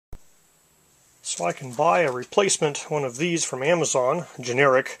So I can buy a replacement one of these from Amazon,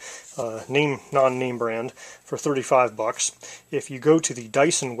 generic, non-name brand, for 35 bucks. If you go to the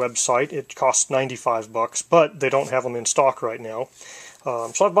Dyson website, it costs 95 bucks, but they don't have them in stock right now.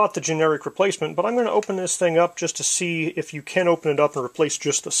 So I bought the generic replacement, but I'm going to open this thing up just to see if you can open it up and replace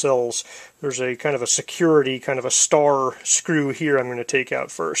just the cells. There's a kind of a security, kind of a star screw here I'm going to take out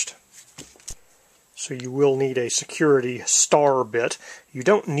first. So you will need a security star bit. You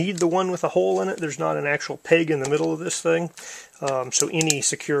don't need the one with a hole in it. There's not an actual peg in the middle of this thing. So any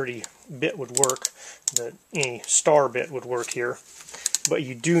security bit would work. Any star bit would work here. But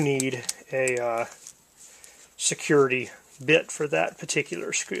you do need a security bit for that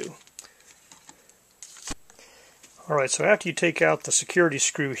particular screw. Alright, so after you take out the security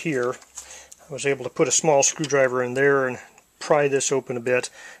screw here, I was able to put a small screwdriver in there and pry this open a bit.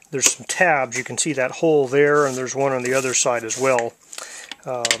 There's some tabs. You can see that hole there, and there's one on the other side as well.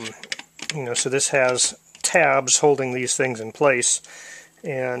 So this has tabs holding these things in place,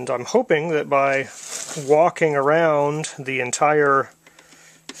 and I'm hoping that by walking around the entire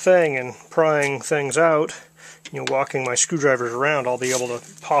thing and prying things out, walking my screwdrivers around, I'll be able to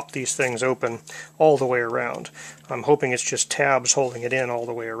pop these things open all the way around. I'm hoping it's just tabs holding it in all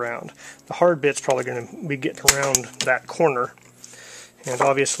the way around. The hard bit's probably going to be getting around that corner. And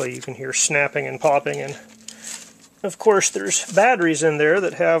obviously you can hear snapping and popping, and of course there's batteries in there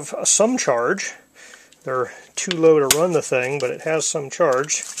that have some charge. They're too low to run the thing, but it has some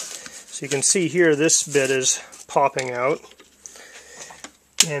charge. So you can see here this bit is popping out.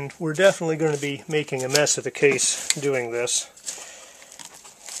 And we're definitely going to be making a mess of the case doing this.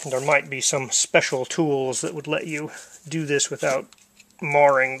 And there might be some special tools that would let you do this without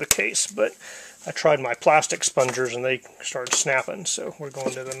marring the case, but I tried my plastic spongers and they started snapping, so we're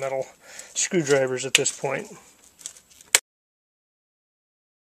going to the metal screwdrivers at this point.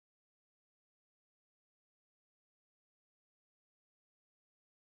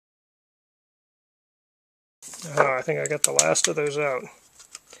 I think I got the last of those out.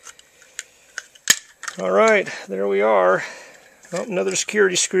 Alright, there we are. Oh, another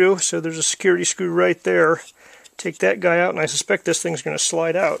security screw, so there's a security screw right there. Take that guy out, and I suspect this thing's going to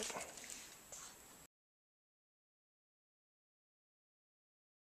slide out.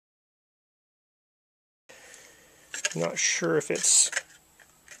 Not sure if it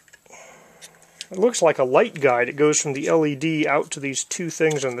looks like a light guide. It goes from the LED out to these two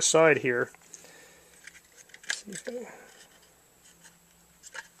things on the side here.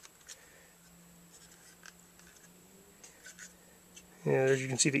 Yeah, as you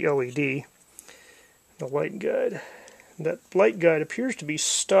can see the LED, the light guide. That light guide appears to be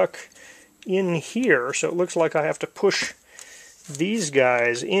stuck in here, so it looks like I have to push these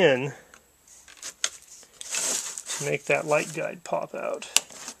guys in to make that light guide pop out.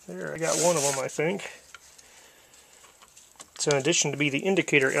 There, I got one of them, I think. So in addition to be the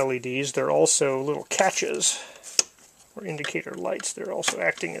indicator LEDs, they're also little catches, or indicator lights. They're also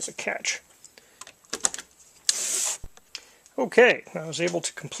acting as a catch. Okay, I was able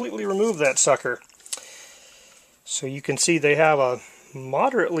to completely remove that sucker. So you can see they have a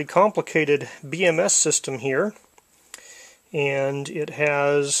moderately complicated BMS system here. And it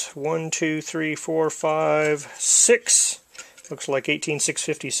has 1, 2, 3, 4, 5, 6, looks like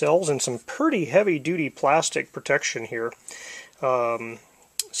 18650 cells, and some pretty heavy-duty plastic protection here.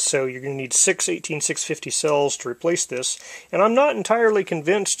 So you're going to need 6 18650 cells to replace this. And I'm not entirely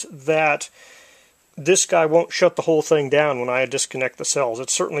convinced that this guy won't shut the whole thing down when I disconnect the cells.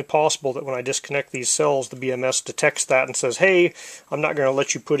 It's certainly possible that when I disconnect these cells, the BMS detects that and says, hey, I'm not going to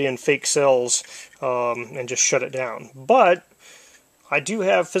let you put in fake cells, and just shut it down. But I do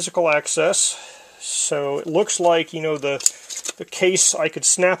have physical access, so it looks like, the case, I could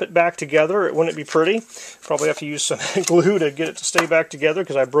snap it back together. It wouldn't be pretty. Probably have to use some glue to get it to stay back together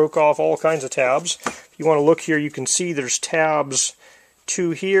because I broke off all kinds of tabs. If you want to look here, you can see there's tabs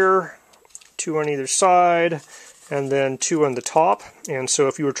 2 here, 2 on either side, and then 2 on the top. And so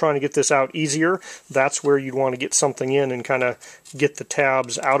if you were trying to get this out easier, that's where you'd want to get something in and kind of get the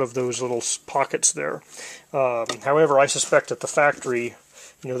tabs out of those little pockets there. However, I suspect at the factory,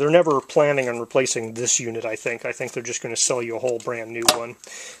 they're never planning on replacing this unit, I think. I think they're just going to sell you a whole brand new one.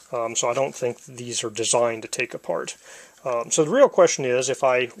 So I don't think these are designed to take apart. So the real question is, if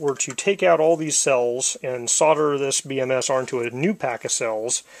I were to take out all these cells and solder this BMS onto a new pack of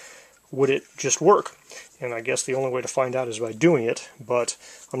cells, would it just work? And I guess the only way to find out is by doing it, but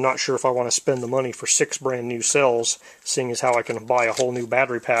I'm not sure if I want to spend the money for 6 brand new cells, seeing as how I can buy a whole new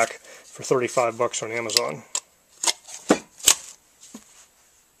battery pack for 35 bucks on Amazon.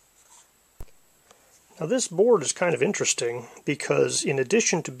 Now this board is kind of interesting because in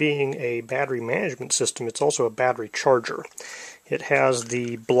addition to being a battery management system, it's also a battery charger. It has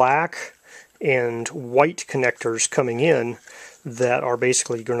the black and white connectors coming in that are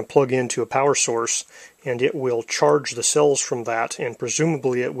basically going to plug into a power source, and it will charge the cells from that, and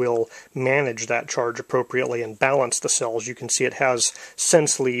presumably it will manage that charge appropriately and balance the cells. You can see it has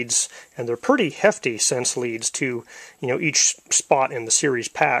sense leads, and they're pretty hefty sense leads to, each spot in the series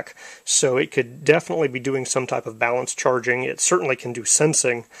pack, so it could definitely be doing some type of balance charging. It certainly can do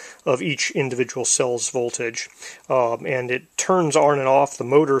sensing of each individual cell's voltage, and it turns on and off the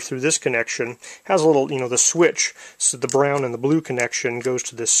motor through this connection. Has a little, the switch, so the brown and the blue connection goes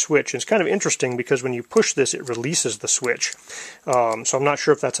to this switch. And it's kind of interesting because when you push this, it releases the switch. So I'm not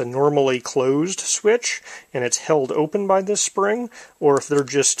sure if that's a normally closed switch and it's held open by this spring, or if they're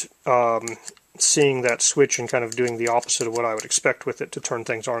just seeing that switch and kind of doing the opposite of what I would expect with it to turn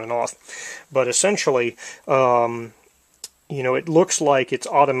things on and off. But essentially, it looks like it's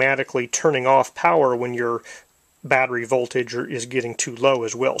automatically turning off power when your battery voltage is getting too low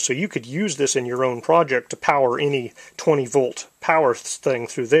as well. So you could use this in your own project to power any 20-volt power thing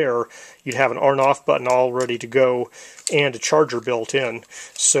through there. You'd have an on-off button all ready to go and a charger built in.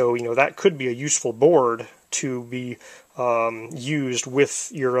 So, that could be a useful board to be used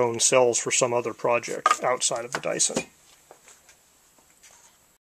with your own cells for some other project outside of the Dyson.